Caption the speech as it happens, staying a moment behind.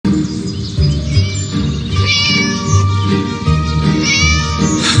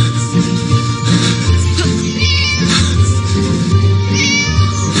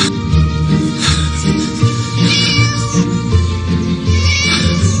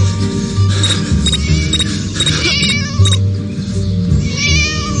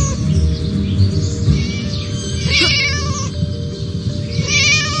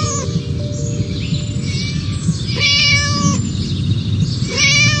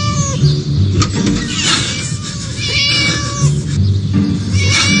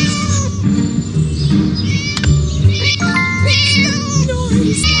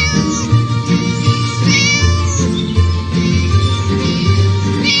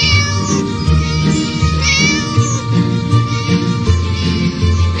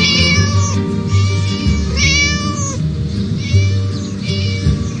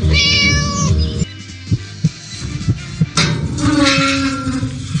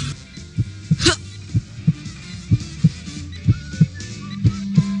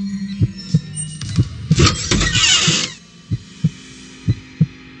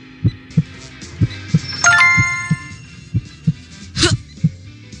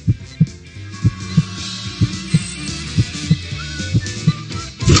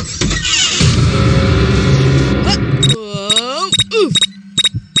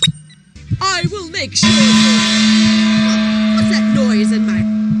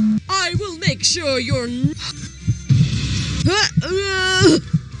sure you're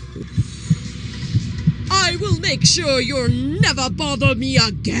I will make sure you'll never bother me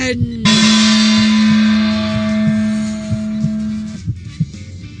again.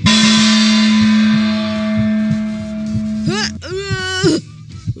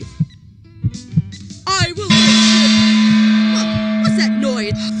 I will make sure... Huh, what's that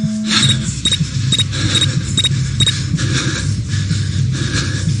noise?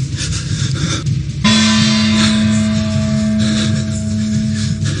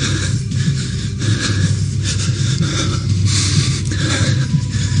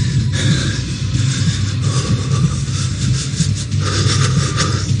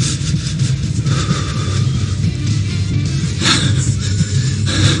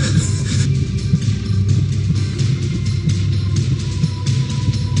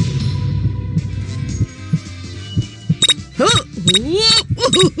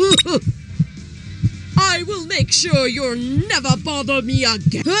 I will make sure you'll never bother me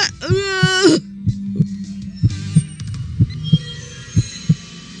again.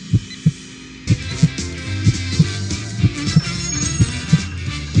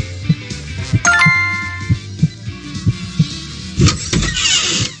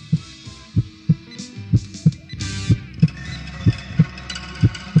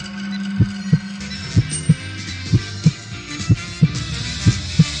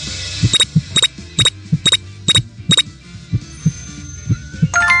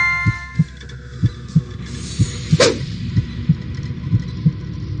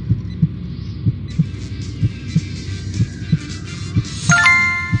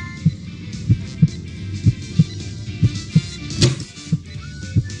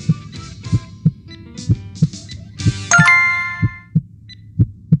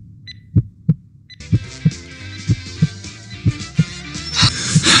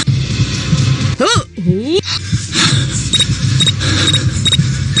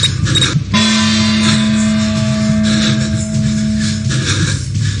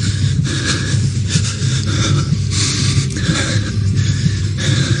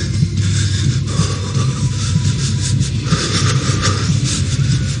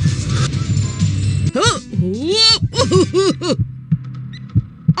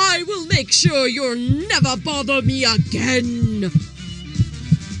 I will make sure you'll never bother me again.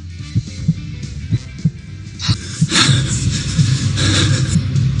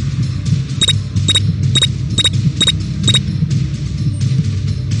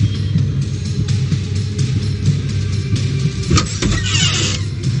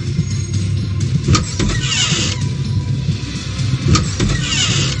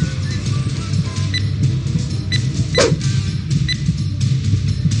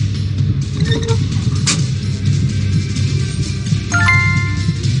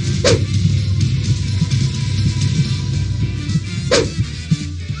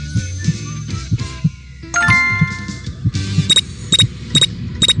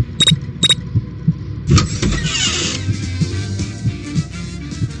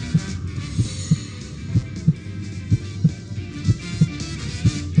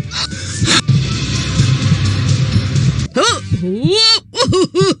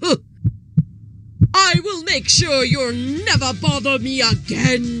 I will make sure you'll never bother me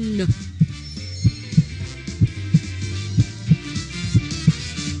again.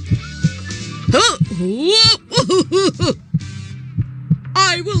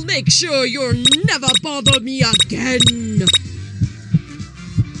 I will make sure you'll never bother me again.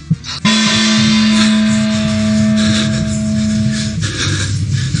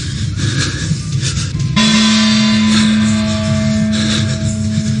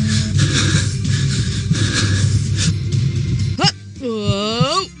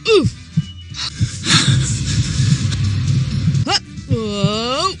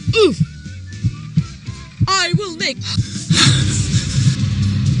 I will make...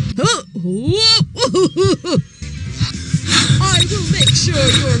 I will make sure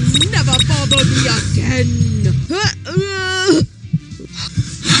you'll never bother me again.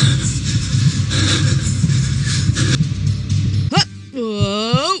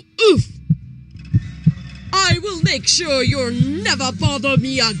 I will make sure you'll never bother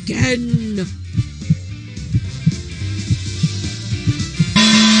me again.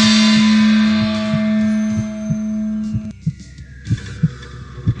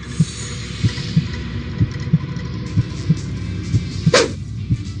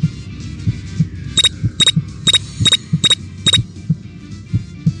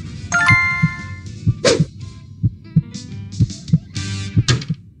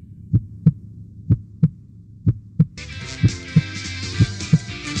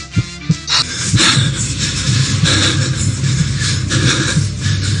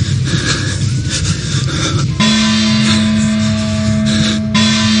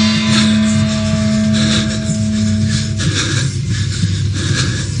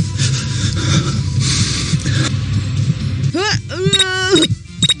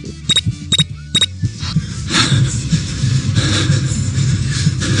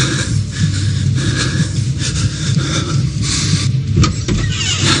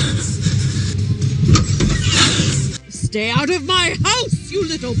 Stay out of my house, you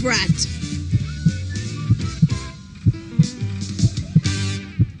little brat!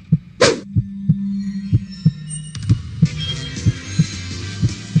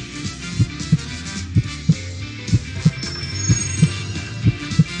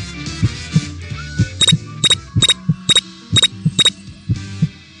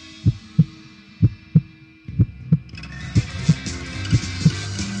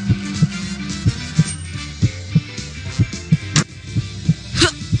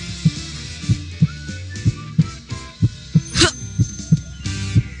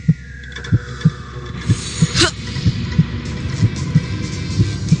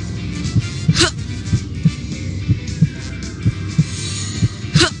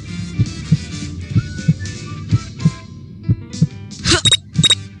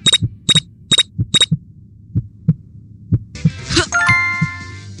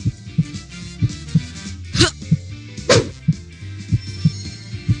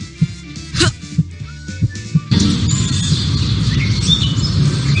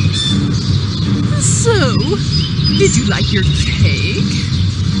 So, did you like your cake?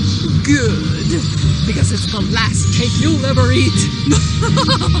 Good, because it's the last cake you'll ever eat.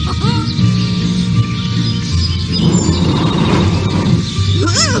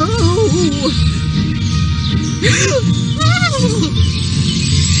 Oh!